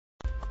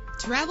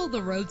Travel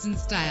the roads in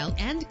style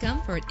and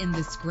comfort in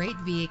this great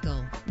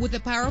vehicle with a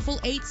powerful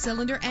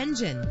 8-cylinder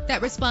engine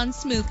that responds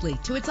smoothly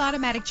to its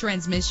automatic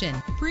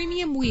transmission.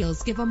 Premium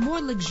wheels give a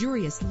more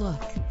luxurious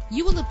look.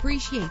 You will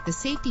appreciate the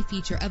safety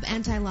feature of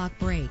anti-lock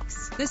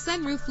brakes. The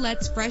sunroof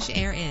lets fresh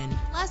air in.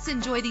 Plus,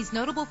 enjoy these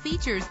notable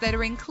features that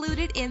are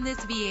included in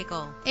this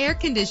vehicle: air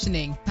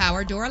conditioning,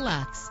 power door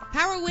locks,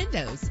 power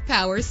windows,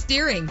 power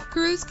steering,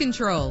 cruise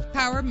control,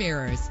 power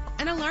mirrors,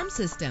 an alarm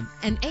system,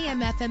 and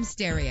AM/FM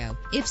stereo.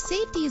 If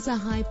safety is a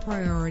high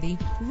priority,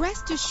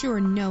 rest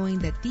assured knowing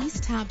that these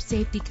top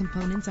safety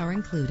components are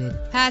included.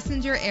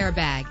 Passenger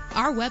airbag.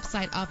 Our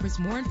website offers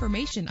more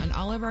information on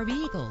all of our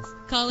vehicles.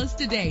 Call us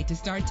today to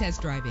start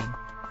test driving.